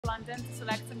London to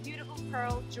select some beautiful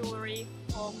pearl jewelry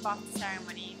for BAFTA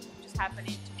ceremony, which is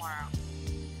happening tomorrow.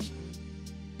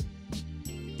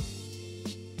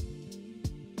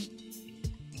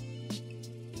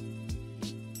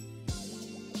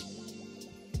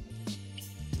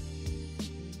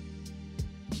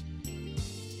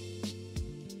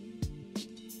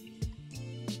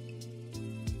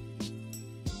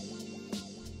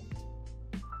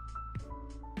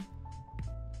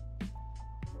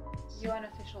 You're an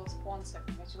official sponsor.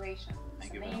 Congratulations. Thank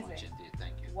It's you amazing. very much indeed.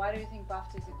 Thank you. Why do you think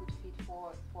BAFTA is a good fit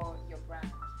for your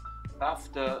brand?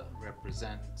 BAFTA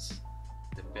represents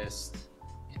the best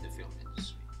in the film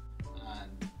industry,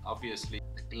 and obviously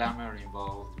the glamour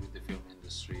involved with the film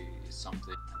industry is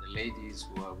something, and the ladies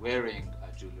who are wearing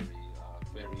our jewelry are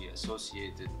very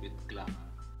associated with glamour,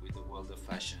 with the world of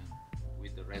fashion,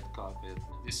 with the red carpet.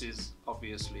 This is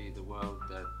obviously the world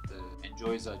that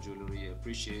enjoys our jewelry,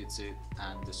 appreciates it,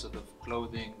 and the sort of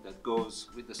clothing that goes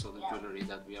with the sort of jewelry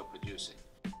that we are producing.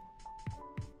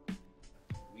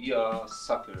 We are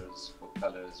suckers for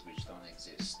colors which don't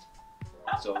exist.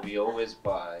 So we always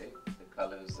buy the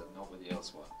colors that nobody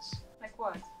else wants. Like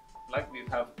what? Like we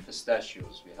have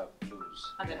pistachios, we have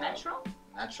blues. Are they natural?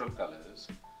 Natural colors,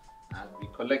 and we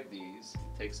collect these.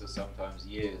 It takes us sometimes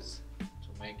years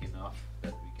to make enough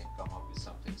that we can come up with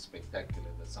something spectacular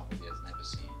that somebody has never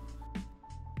seen.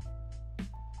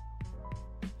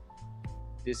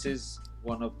 This is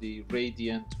one of the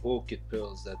radiant orchid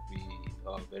pearls that we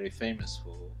are very famous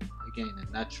for. Again,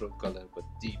 a natural color but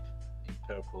deep in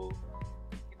purple.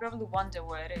 You probably wonder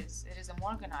where it is. It is a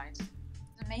morganite.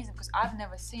 It's amazing because I've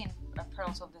never seen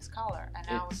pearls of this color, and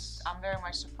I'm very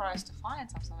much surprised to find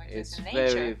something like this in nature.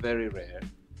 It's very, very rare.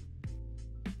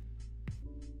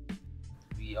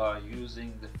 We are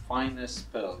using the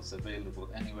finest pearls available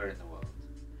anywhere in the world,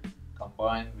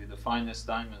 combined with the finest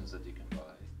diamonds that you can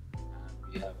buy,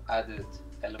 and we have added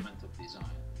element of design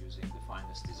using the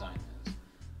finest designers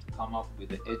to come up with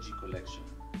the edgy collection.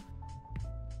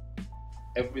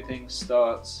 Everything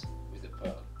starts with the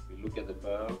pearl. We look at the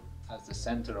pearl as the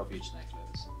center of each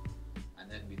necklace, and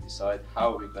then we decide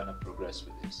how we're going to progress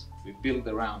with this. We build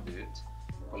around it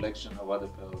a collection of other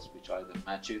pearls which either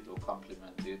match it or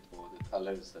complement it, or the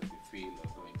colors that we feel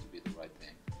are going to be the right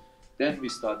thing. Then we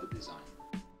start the design.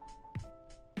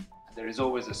 And there is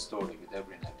always a story with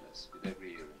every necklace, with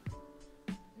every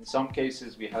earring. In some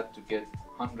cases we had to get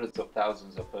hundreds of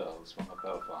thousands of pearls from a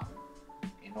pearl farm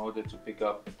in order to pick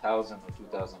up 1,000 or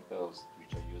 2,000 pearls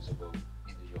which are usable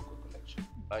in the Yoko collection.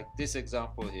 Like this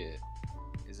example here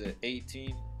is an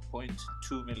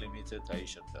 18.2 millimeter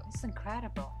Tahitian pearl. It's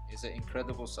incredible. It's an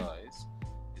incredible size,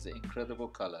 it's an incredible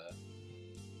color.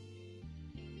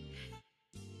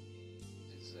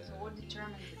 So what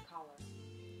determines the color?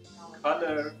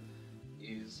 Color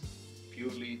is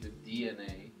purely the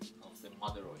DNA of the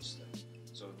mother oyster.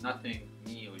 So nothing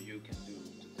me or you can do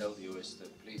to tell the oyster,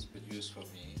 please produce for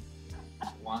me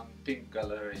one pink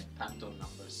color in Pantone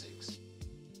number 6.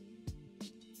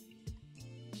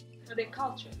 Are they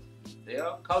cultured? They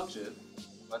are cultured,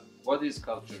 but what is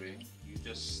culturing? You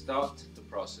just start the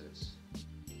process.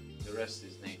 The rest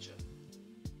is nature.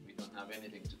 We don't have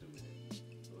anything to do with it.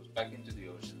 It goes back into the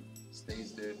ocean,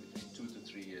 stays there between 2 to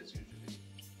 3 years usually,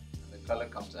 and the color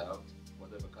comes out,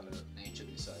 whatever color nature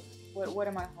decided. What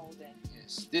am I holding?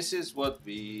 Yes, this is what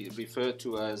we refer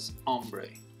to as ombre,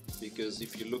 because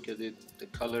if you look at it, the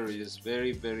color is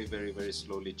very, very, very, very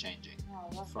slowly changing. Oh,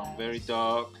 I love from that. very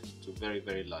dark to very,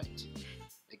 very light.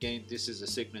 Again, this is a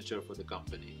signature for the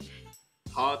company.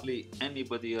 Hardly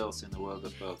anybody else in the world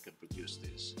of pearl can produce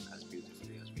this as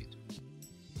beautifully as we do.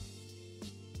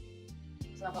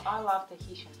 So I love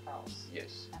Tahitian pearls.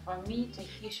 Yes. And for me,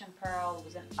 Tahitian pearl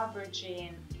with an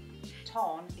aubergine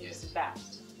tone is the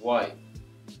best. Why?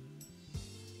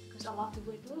 Because I love the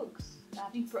way it looks. I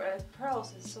think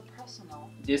pearls is so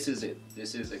personal. This is it.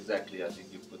 This is exactly, I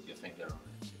think you put your finger on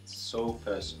it. It's so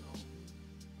personal.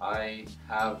 I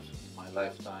have in my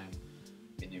lifetime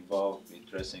been involved with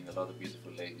dressing a lot of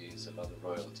beautiful ladies, a lot of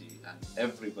royalty, and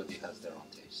everybody has their own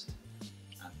taste.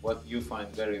 And what you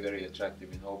find very, very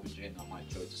attractive in aubergine, I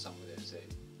might show it to somebody and say,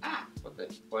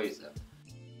 why is that?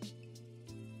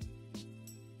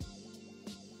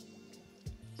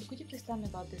 So could you please tell me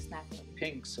about this necklace?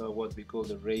 Pinks are what we call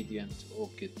the radiant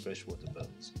orchid freshwater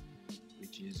pearls,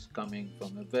 which is coming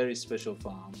from a very special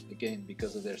farm. Again,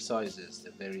 because of their sizes,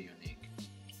 they're very unique.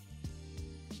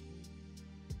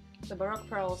 The Baroque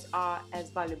pearls are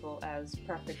as valuable as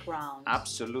perfect round.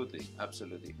 Absolutely,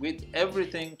 absolutely. With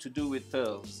everything to do with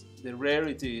pearls, the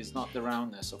rarity is not the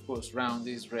roundness. Of course, round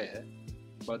is rare,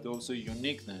 but also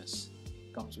uniqueness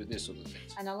comes with this sort of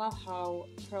things. And I love how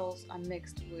pearls are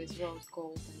mixed with rose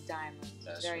gold and diamonds.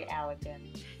 That's very right.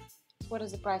 elegant. What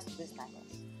is the price of this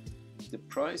necklace? The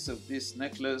price of this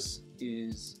necklace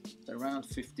is around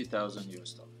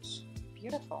 $50,000.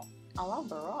 Beautiful. I love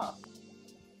Baroque.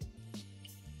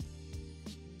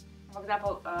 For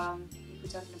example, if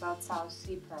we're talking about South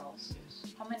Sea pearls,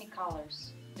 Yes. how many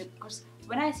colors? Because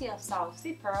when I see a South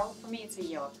Sea pearl, for me it's a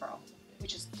yellow pearl,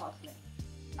 which is totally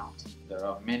not. There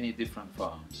are many different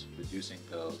farms producing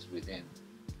pearls within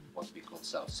what we call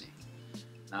South Sea.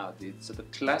 Now, the sort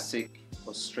of classic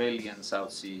Australian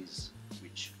South Seas,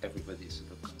 which everybody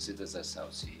sort of considers as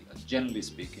South Sea, are generally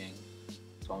speaking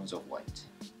tones of white.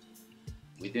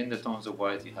 Within the tones of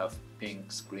white, you have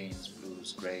pinks, greens,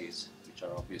 blues, greys, which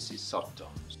are obviously soft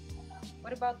tones.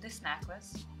 What about this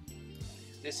necklace?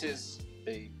 This is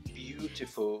a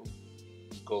beautiful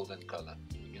golden color.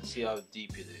 You can see how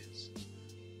deep it is.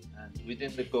 And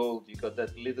within the gold, you got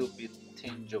that little bit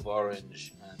tinge of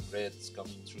orange and reds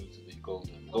coming through to the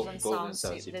golden South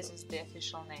South Sea. Sea This pearl. is the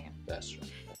official name. That's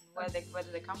right. Where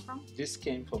do they come from? This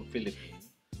came from Philippines.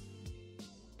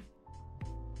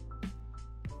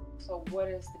 So what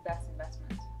is the best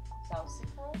investment? South Sea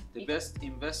pearl? The best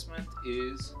investment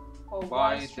is Or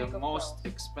buy one the string of most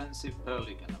pearls? expensive pearl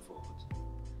you can afford.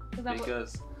 For example,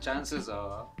 Because chances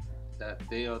are that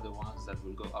they are the ones that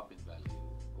will go up in value,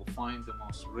 or find the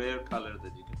most rare color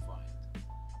that you can find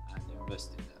and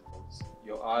invest in that.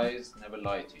 Your eyes never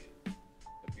lie to you.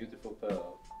 A beautiful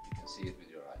pearl, you can see it with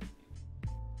your eyes.